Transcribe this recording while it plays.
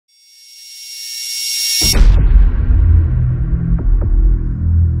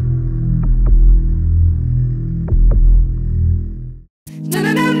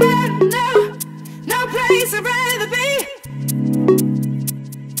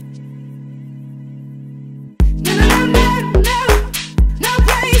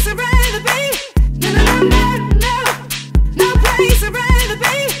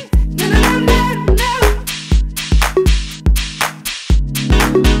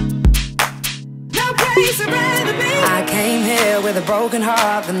I came here with a broken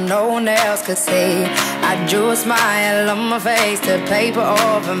heart that no one else could see. I drew a smile on my face to paper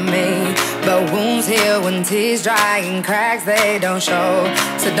over me, but wounds heal when tears dry and cracks they don't show.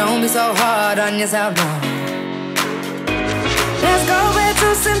 So don't be so hard on yourself, no. Let's go back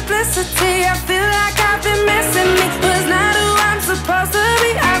to simplicity. I feel like I've been missing me. Was not who I'm supposed to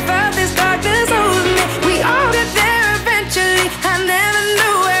be. I felt this darkness over me. We all get there eventually. I never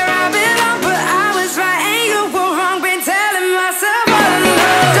knew where I belong, but I was right and you were wrong. Been telling myself all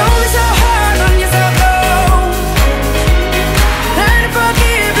along. Don't be so hard on yourself, no. Learn to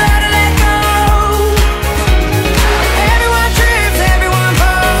forgive, learn to let go. Everyone trips, everyone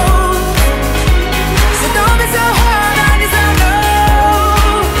falls. So don't be so hard on yourself, no.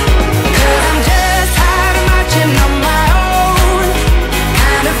 'Cause I'm just tired of marching on my own.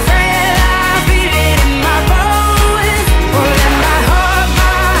 Kind of afraid I feel it in my bones. Won't let my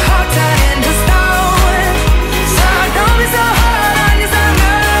heart turn into stone. So don't be so hard on yourself,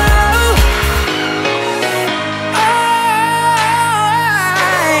 no.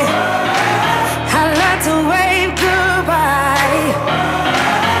 I learned to wave goodbye.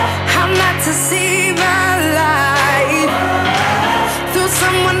 I'm not to see my life through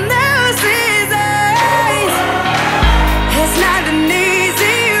someone else's eyes. It's not an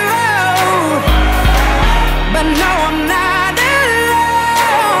easy road, but no, I'm not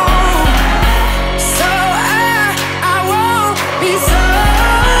alone. So I won't be so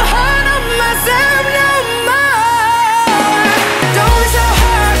hard on myself no more. Don't be so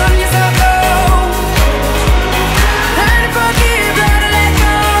hard on yourself, no. Learn to forgive, learn to let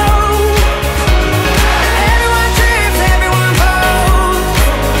go. Everyone trips, everyone falls.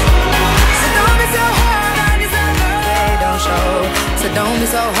 So don't be so hard on yourself, no. They don't show. So don't be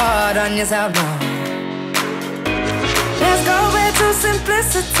so hard on yourself, no. Let's go back to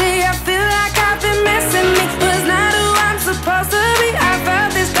simplicity. I feel like I've been missing me. Was not who I'm supposed to be. I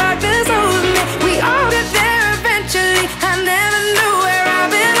felt this darkness over me. We all get there eventually. I never knew where I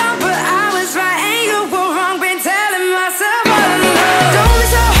belong, but I was right and you were wrong. Been telling myself all along. Don't be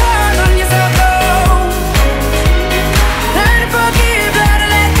so hard on yourself, no. Learn to forgive, learn to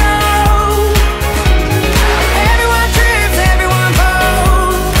let go. Everyone trips, everyone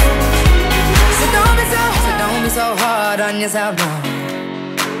falls. So don't be so hard on yourself, no.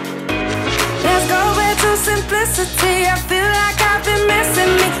 Let's go back to simplicity. I feel